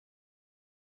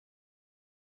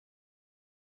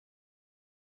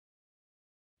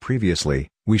Previously,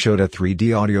 we showed a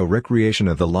 3D audio recreation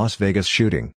of the Las Vegas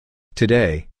shooting.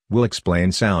 Today, we'll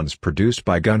explain sounds produced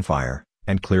by gunfire,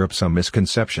 and clear up some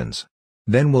misconceptions.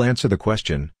 Then we'll answer the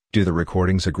question, do the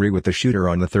recordings agree with the shooter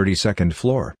on the 32nd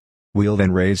floor? We'll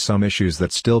then raise some issues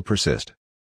that still persist.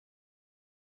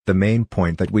 The main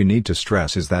point that we need to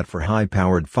stress is that for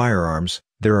high-powered firearms,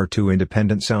 there are two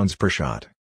independent sounds per shot.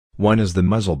 One is the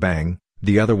muzzle bang,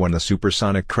 the other one the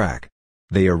supersonic crack.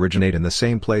 They originate in the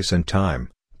same place and time,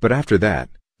 but after that,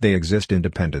 they exist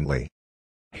independently.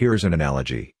 Here's an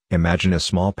analogy: imagine a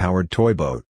small powered toy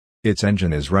boat. Its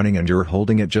engine is running and you're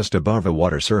holding it just above a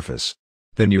water surface.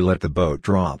 Then you let the boat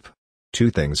drop. Two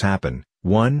things happen: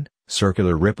 1,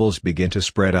 circular ripples begin to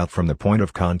spread out from the point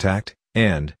of contact,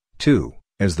 and 2,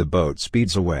 as the boat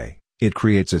speeds away, it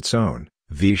creates its own,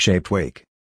 V-shaped wake.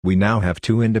 We now have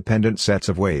two independent sets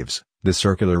of waves, the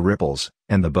circular ripples,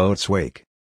 and the boat's wake.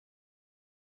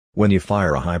 When you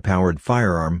fire a high-powered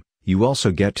firearm, you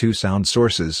also get two sound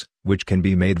sources, which can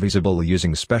be made visible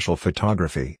using special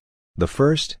photography. The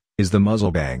first is the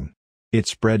muzzle bang. It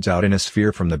spreads out in a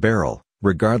sphere from the barrel,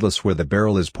 regardless where the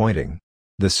barrel is pointing.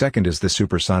 The second is the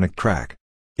supersonic crack.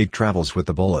 It travels with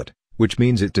the bullet, which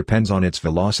means it depends on its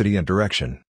velocity and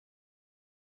direction.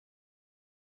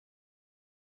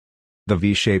 The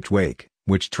V-shaped wake,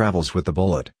 which travels with the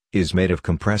bullet, is made of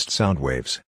compressed sound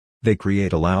waves. They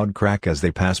create a loud crack as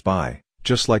they pass by,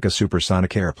 just like a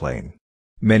supersonic airplane.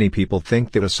 Many people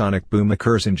think that a sonic boom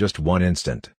occurs in just one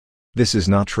instant. This is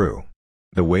not true.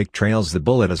 The wake trails the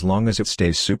bullet as long as it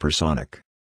stays supersonic.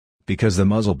 Because the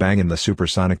muzzle bang and the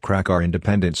supersonic crack are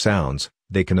independent sounds,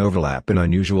 they can overlap in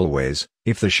unusual ways,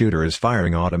 if the shooter is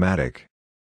firing automatic.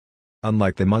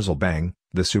 Unlike the muzzle bang,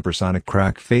 the supersonic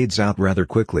crack fades out rather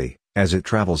quickly, as it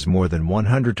travels more than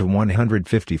 100 to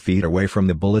 150 feet away from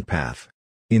the bullet path.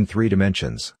 In 3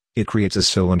 dimensions, it creates a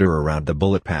cylinder around the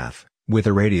bullet path, with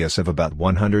a radius of about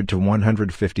 100 to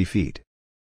 150 feet.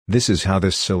 This is how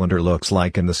this cylinder looks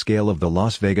like in the scale of the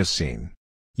Las Vegas scene.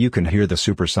 You can hear the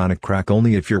supersonic crack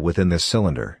only if you're within this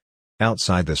cylinder.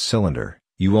 Outside this cylinder,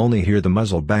 you only hear the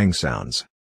muzzle bang sounds.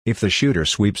 If the shooter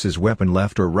sweeps his weapon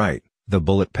left or right, the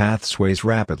bullet path sways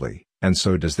rapidly, and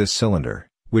so does this cylinder,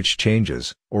 which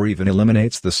changes, or even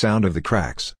eliminates the sound of the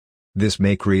cracks. This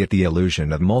may create the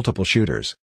illusion of multiple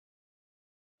shooters.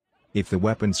 If the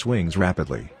weapon swings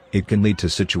rapidly, it can lead to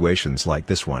situations like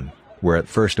this one, where at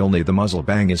first only the muzzle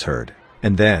bang is heard,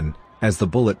 and then, as the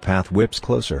bullet path whips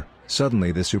closer,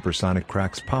 suddenly the supersonic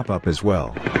cracks pop up as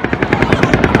well.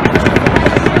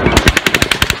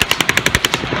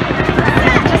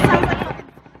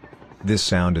 This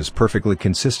sound is perfectly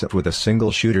consistent with a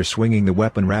single shooter swinging the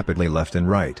weapon rapidly left and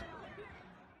right.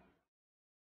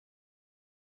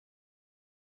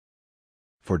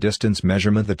 For distance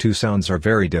measurement, the two sounds are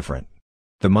very different.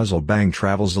 The muzzle bang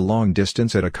travels a long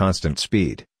distance at a constant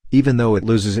speed, even though it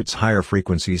loses its higher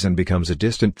frequencies and becomes a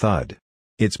distant thud.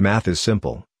 Its math is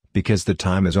simple, because the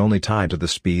time is only tied to the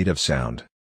speed of sound.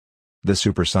 The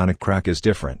supersonic crack is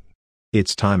different.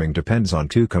 Its timing depends on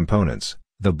two components: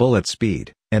 the bullet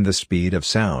speed, and the speed of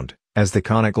sound, as the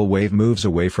conical wave moves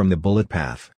away from the bullet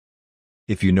path.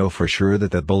 If you know for sure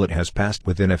that the bullet has passed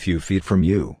within a few feet from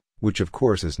you, which of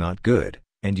course is not good,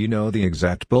 and you know the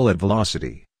exact bullet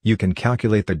velocity, you can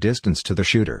calculate the distance to the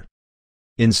shooter.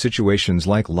 In situations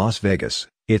like Las Vegas,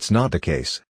 it's not the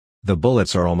case. The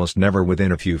bullets are almost never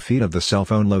within a few feet of the cell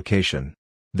phone location.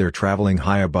 They're traveling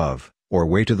high above, or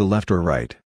way to the left or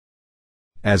right.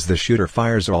 As the shooter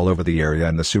fires all over the area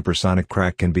and the supersonic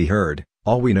crack can be heard,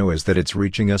 all we know is that it's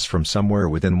reaching us from somewhere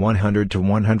within 100 to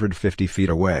 150 feet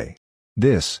away.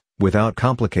 This, without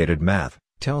complicated math,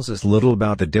 tells us little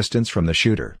about the distance from the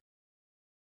shooter.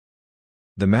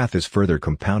 The math is further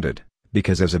compounded,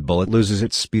 because as a bullet loses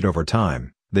its speed over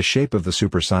time, the shape of the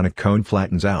supersonic cone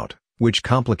flattens out, which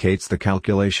complicates the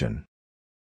calculation.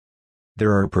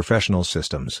 There are professional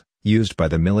systems, used by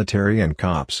the military and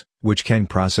cops, which can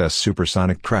process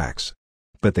supersonic cracks.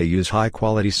 But they use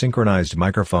high-quality synchronized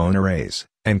microphone arrays,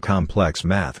 and complex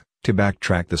math, to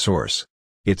backtrack the source.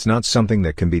 It's not something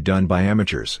that can be done by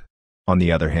amateurs. On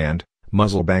the other hand,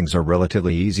 muzzle bangs are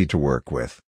relatively easy to work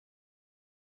with.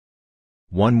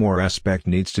 One more aspect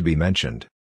needs to be mentioned.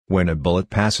 When a bullet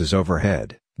passes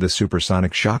overhead, the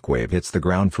supersonic shockwave hits the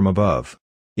ground from above.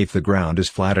 If the ground is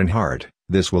flat and hard,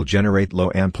 this will generate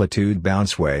low-amplitude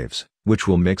bounce waves, which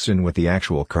will mix in with the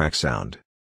actual crack sound.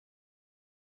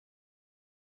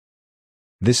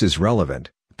 This is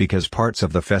relevant, because parts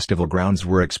of the festival grounds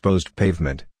were exposed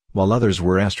pavement, while others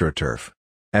were astroturf.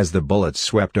 As the bullets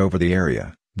swept over the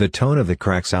area, the tone of the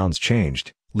crack sounds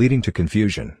changed, leading to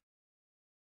confusion.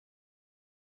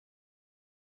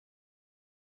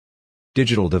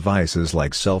 Digital devices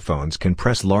like cell phones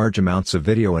compress large amounts of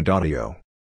video and audio.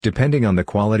 Depending on the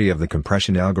quality of the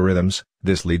compression algorithms,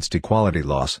 this leads to quality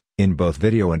loss, in both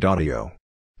video and audio.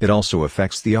 It also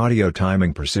affects the audio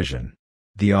timing precision.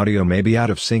 The audio may be out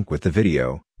of sync with the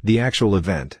video, the actual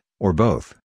event, or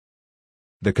both.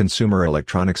 The Consumer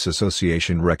Electronics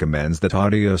Association recommends that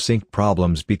audio sync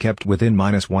problems be kept within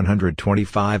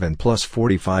 -125 and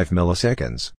 +45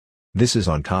 milliseconds. This is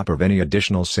on top of any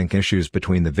additional sync issues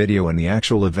between the video and the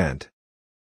actual event.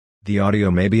 The audio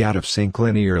may be out of sync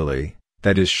linearly,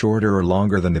 that is shorter or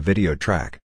longer than the video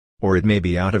track. Or it may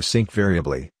be out of sync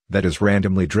variably, that is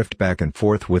randomly drift back and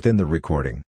forth within the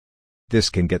recording. This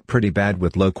can get pretty bad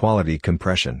with low-quality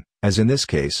compression, as in this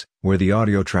case, where the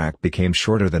audio track became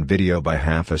shorter than video by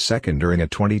half a second during a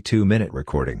 22-minute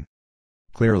recording.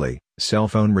 Clearly, cell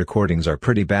phone recordings are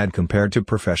pretty bad compared to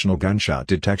professional gunshot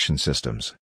detection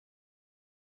systems.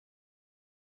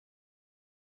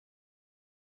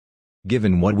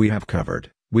 Given what we have covered,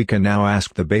 we can now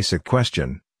ask the basic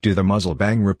question: do the muzzle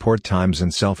bang report times in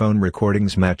cell phone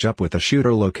recordings match up with the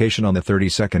shooter location on the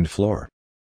 32nd floor?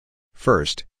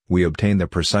 First, we obtain the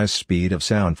precise speed of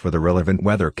sound for the relevant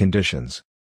weather conditions.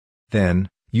 Then,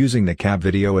 using the cab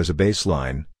video as a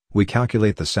baseline, we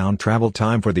calculate the sound travel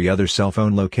time for the other cell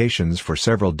phone locations for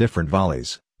several different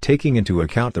volleys, taking into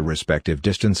account the respective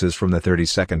distances from the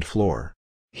 32nd floor.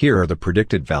 Here are the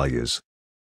predicted values.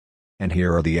 And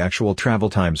here are the actual travel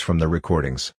times from the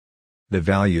recordings. The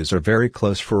values are very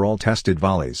close for all tested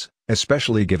volleys,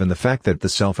 especially given the fact that the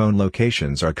cell phone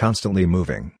locations are constantly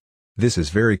moving. This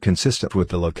is very consistent with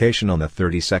the location on the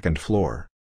 32nd floor.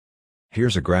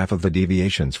 Here's a graph of the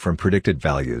deviations from predicted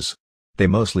values. They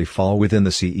mostly fall within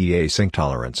the CEA sync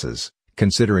tolerances,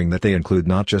 considering that they include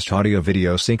not just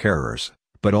audio-video sync errors,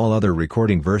 but all other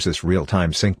recording versus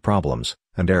real-time sync problems,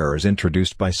 and errors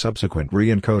introduced by subsequent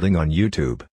re-encoding on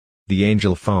YouTube. The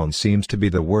Angel phone seems to be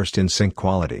the worst in sync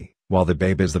quality, while the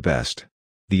Babe is the best.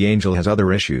 The Angel has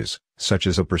other issues, such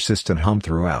as a persistent hum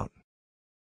throughout.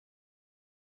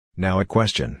 Now a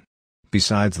question.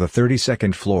 Besides the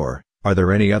 32nd floor, are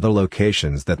there any other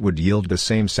locations that would yield the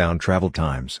same sound travel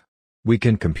times? We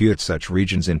can compute such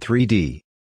regions in 3D.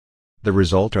 The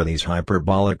result are these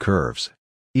hyperbolic curves.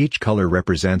 Each color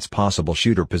represents possible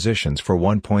shooter positions for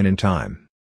one point in time.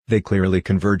 They clearly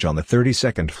converge on the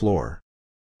 32nd floor.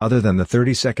 Other than the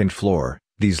 32nd floor,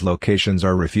 these locations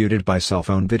are refuted by cell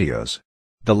phone videos.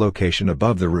 The location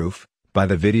above the roof, by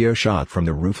the video shot from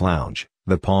the roof lounge,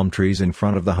 the palm trees in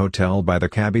front of the hotel by the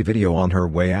cabbie video on her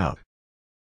way out.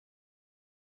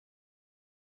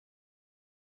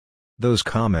 Those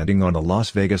commenting on the Las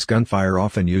Vegas gunfire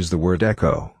often use the word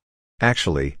echo.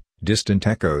 Actually, distant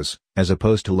echoes, as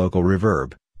opposed to local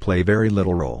reverb, play very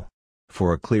little role.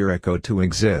 For a clear echo to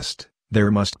exist, there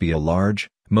must be a large,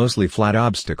 mostly flat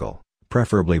obstacle,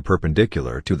 preferably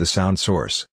perpendicular to the sound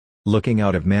source. Looking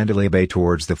out of Mandalay Bay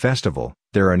towards the festival,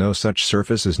 there are no such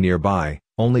surfaces nearby,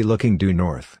 only looking due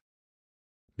north.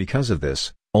 Because of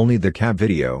this, only the cab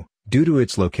video, due to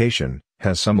its location,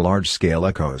 has some large-scale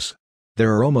echoes.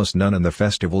 There are almost none in the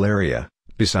festival area,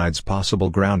 besides possible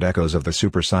ground echoes of the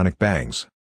supersonic bangs.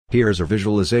 Here's a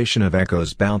visualization of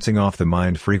echoes bouncing off the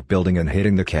Mind Freak building and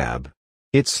hitting the cab.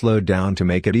 It's slowed down to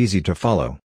make it easy to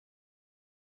follow.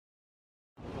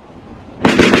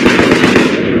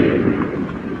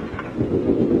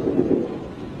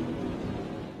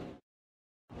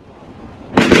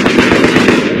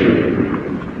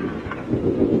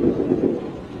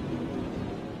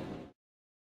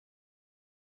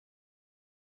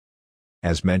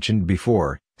 As mentioned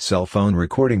before, cell phone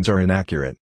recordings are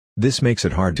inaccurate. This makes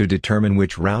it hard to determine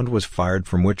which round was fired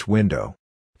from which window.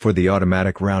 For the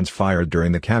automatic rounds fired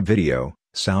during the cab video,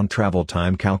 sound travel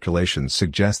time calculations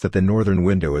suggest that the northern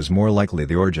window is more likely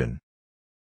the origin.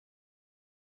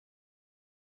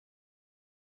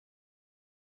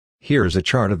 Here's a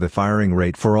chart of the firing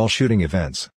rate for all shooting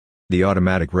events. The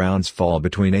automatic rounds fall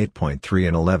between 8.3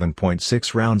 and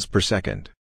 11.6 rounds per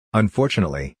second.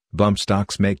 Unfortunately, bump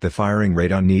stocks make the firing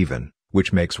rate uneven,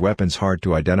 which makes weapons hard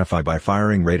to identify by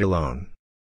firing rate alone.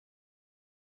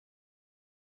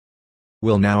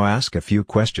 We'll now ask a few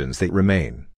questions that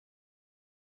remain.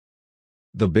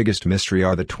 The biggest mystery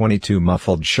are the 22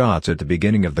 muffled shots at the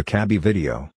beginning of the cabbie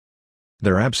video.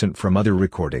 They're absent from other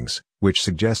recordings, which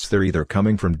suggests they're either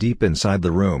coming from deep inside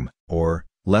the room, or,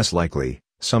 less likely,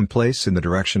 someplace in the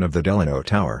direction of the Delano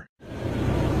Tower.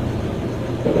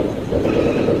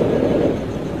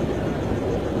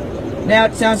 Now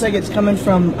it sounds like it's coming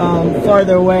from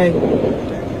farther away.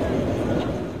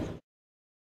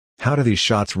 How do these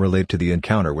shots relate to the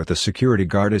encounter with the security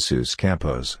guard Jesus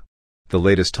Campos? The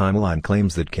latest timeline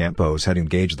claims that Campos had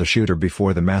engaged the shooter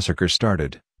before the massacre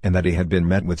started, and that he had been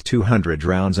met with 200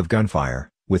 rounds of gunfire,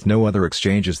 with no other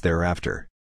exchanges thereafter.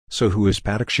 So who is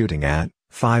Paddock shooting at,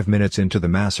 5 minutes into the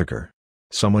massacre?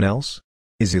 Someone else?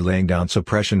 Is he laying down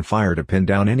suppression fire to pin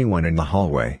down anyone in the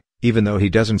hallway, even though he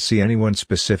doesn't see anyone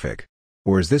specific?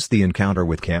 Or is this the encounter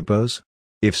with Campos?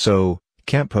 If so,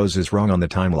 Campos is wrong on the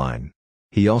timeline.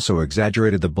 He also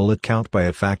exaggerated the bullet count by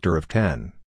a factor of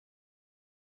 10.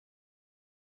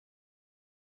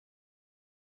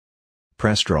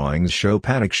 Press drawings show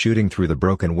Paddock shooting through the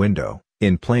broken window,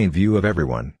 in plain view of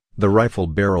everyone, the rifle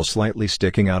barrel slightly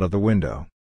sticking out of the window.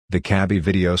 The cabbie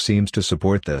video seems to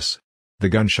support this. The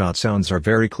gunshot sounds are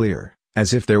very clear,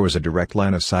 as if there was a direct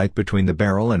line of sight between the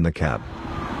barrel and the cab.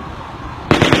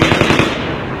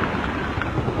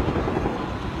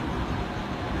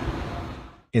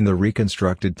 In the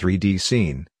reconstructed 3D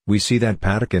scene, we see that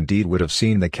Paddock indeed would have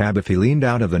seen the cab if he leaned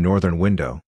out of the northern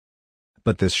window.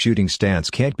 But this shooting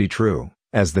stance can't be true,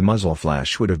 as the muzzle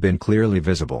flash would have been clearly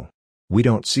visible. We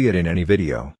don't see it in any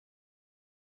video.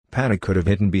 Paddock could have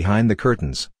hidden behind the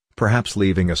curtains, perhaps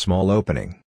leaving a small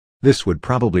opening. This would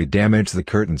probably damage the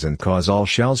curtains and cause all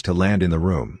shells to land in the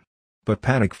room. But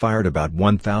Paddock fired about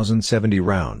 1,070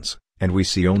 rounds, and we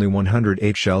see only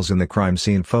 108 shells in the crime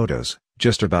scene photos,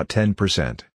 just about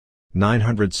 10%.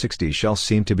 960 shells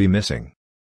seem to be missing.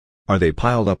 Are they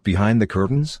piled up behind the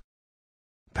curtains?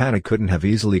 Paddock couldn't have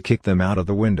easily kicked them out of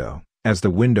the window, as the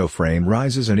window frame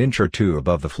rises an inch or two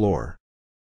above the floor.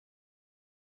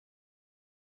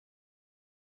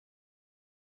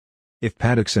 If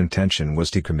Paddock's intention was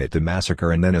to commit the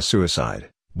massacre and then a suicide,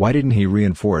 why didn't he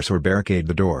reinforce or barricade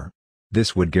the door?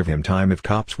 This would give him time if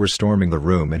cops were storming the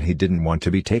room and he didn't want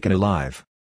to be taken alive.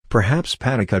 Perhaps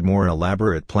Paddock had more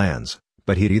elaborate plans,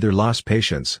 but he'd either lost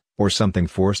patience, or something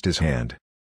forced his hand.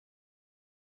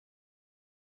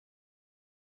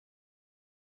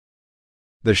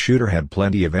 The shooter had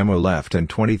plenty of ammo left and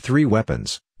 23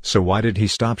 weapons, so why did he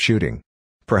stop shooting?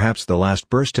 Perhaps the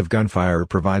last burst of gunfire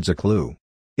provides a clue.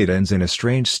 It ends in a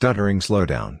strange stuttering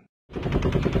slowdown.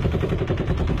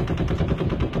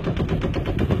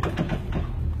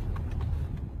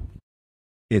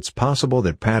 It's possible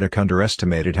that Paddock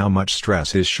underestimated how much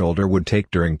stress his shoulder would take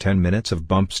during 10 minutes of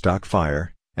bump stock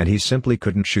fire, and he simply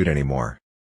couldn't shoot anymore.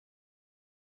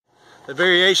 The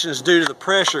variation is due to the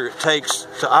pressure it takes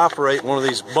to operate one of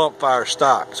these bump fire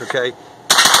stocks, okay?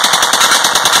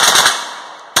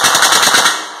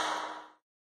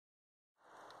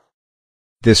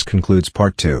 This concludes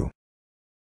part 2.